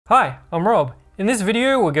Hi, I'm Rob. In this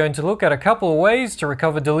video we're going to look at a couple of ways to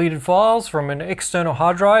recover deleted files from an external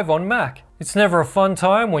hard drive on Mac. It's never a fun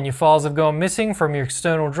time when your files have gone missing from your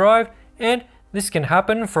external drive, and this can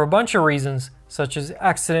happen for a bunch of reasons, such as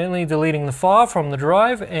accidentally deleting the file from the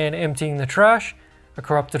drive and emptying the trash, a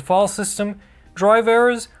corrupted file system, drive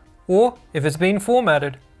errors, or if it's been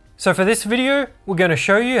formatted. So for this video, we're going to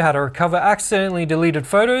show you how to recover accidentally deleted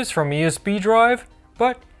photos from a USB drive,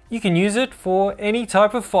 but you can use it for any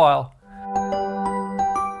type of file.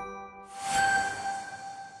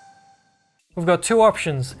 We've got two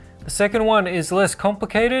options. The second one is less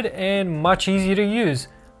complicated and much easier to use,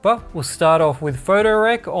 but we'll start off with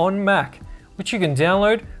PhotoRec on Mac, which you can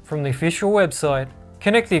download from the official website.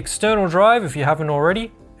 Connect the external drive if you haven't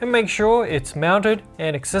already, and make sure it's mounted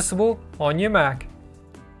and accessible on your Mac.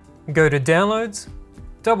 Go to Downloads,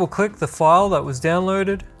 double click the file that was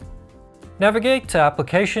downloaded, navigate to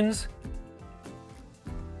Applications,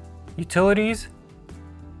 Utilities,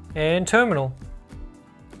 and Terminal.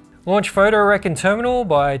 Launch PhotoRec in Terminal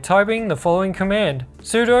by typing the following command: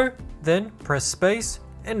 sudo, then press space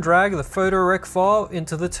and drag the PhotoRec file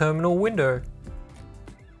into the terminal window.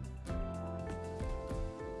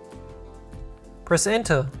 Press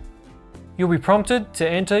enter. You'll be prompted to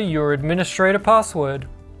enter your administrator password.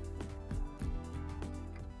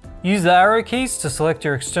 Use the arrow keys to select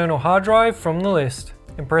your external hard drive from the list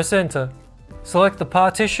and press enter. Select the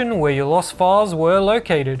partition where your lost files were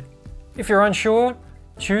located. If you're unsure,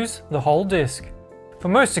 choose the whole disk. For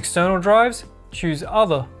most external drives, choose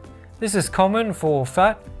Other. This is common for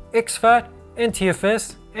FAT, exFAT,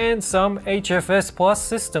 NTFS, and some HFS Plus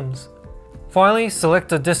systems. Finally,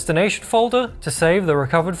 select a destination folder to save the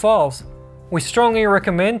recovered files. We strongly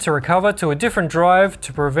recommend to recover to a different drive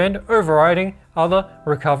to prevent overwriting other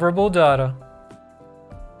recoverable data.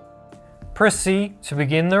 Press C to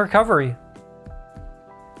begin the recovery.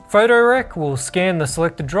 PhotoRec will scan the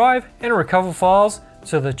selected drive and recover files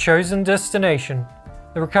to the chosen destination.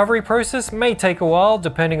 The recovery process may take a while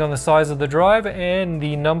depending on the size of the drive and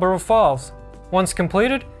the number of files. Once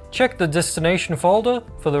completed, check the destination folder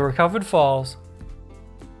for the recovered files.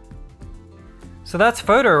 So that's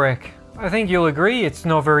PhotoRec. I think you'll agree it's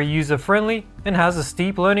not very user-friendly and has a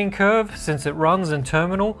steep learning curve since it runs in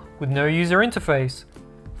terminal with no user interface.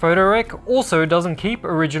 PhotoRec also doesn't keep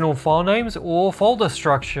original file names or folder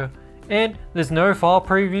structure, and there's no file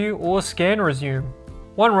preview or scan resume.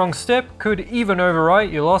 One wrong step could even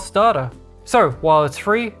overwrite your lost data. So while it's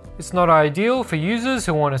free, it's not ideal for users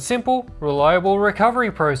who want a simple, reliable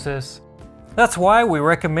recovery process. That's why we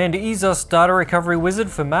recommend EaseUS Data Recovery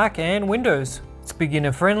Wizard for Mac and Windows. It's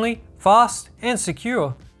beginner-friendly, fast, and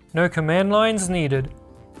secure. No command lines needed.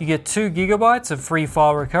 You get 2 GB of free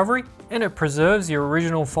file recovery, and it preserves your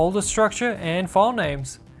original folder structure and file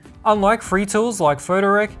names. Unlike free tools like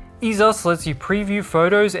PhotoRec, EaseUS lets you preview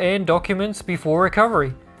photos and documents before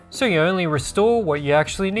recovery, so you only restore what you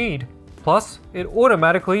actually need. Plus, it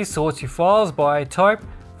automatically sorts your files by type,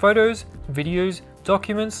 photos, videos,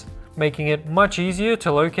 documents, making it much easier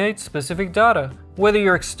to locate specific data. Whether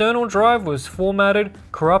your external drive was formatted,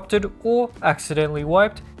 corrupted, or accidentally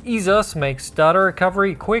wiped, EaseUS makes data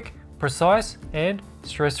recovery quick, precise, and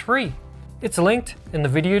stress-free. It's linked in the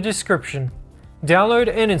video description.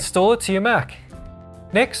 Download and install it to your Mac.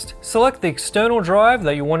 Next, select the external drive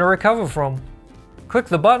that you want to recover from. Click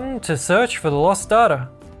the button to search for the lost data.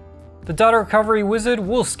 The Data Recovery Wizard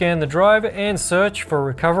will scan the drive and search for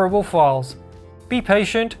recoverable files. Be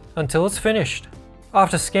patient until it's finished.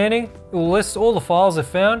 After scanning, it will list all the files it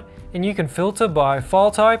found, and you can filter by file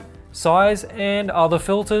type, size, and other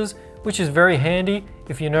filters, which is very handy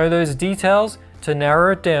if you know those details to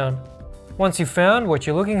narrow it down. Once you've found what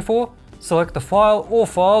you're looking for, select the file or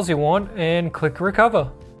files you want and click Recover.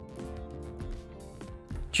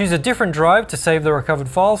 Choose a different drive to save the recovered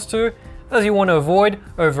files to, as you want to avoid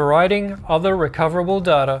overwriting other recoverable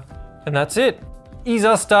data. And that's it.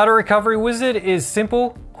 EaseUS Data Recovery Wizard is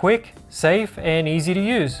simple, quick, safe, and easy to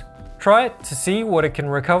use. Try it to see what it can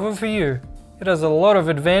recover for you. It has a lot of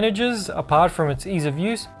advantages apart from its ease of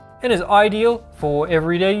use and is ideal for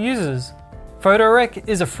everyday users. PhotoRec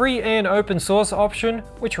is a free and open source option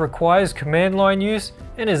which requires command line use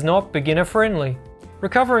and is not beginner friendly.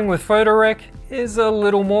 Recovering with PhotoRec is a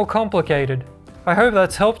little more complicated. I hope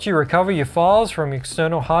that's helped you recover your files from your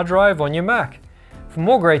external hard drive on your Mac. For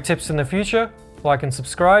more great tips in the future, like and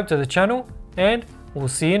subscribe to the channel, and we'll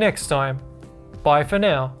see you next time. Bye for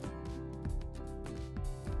now.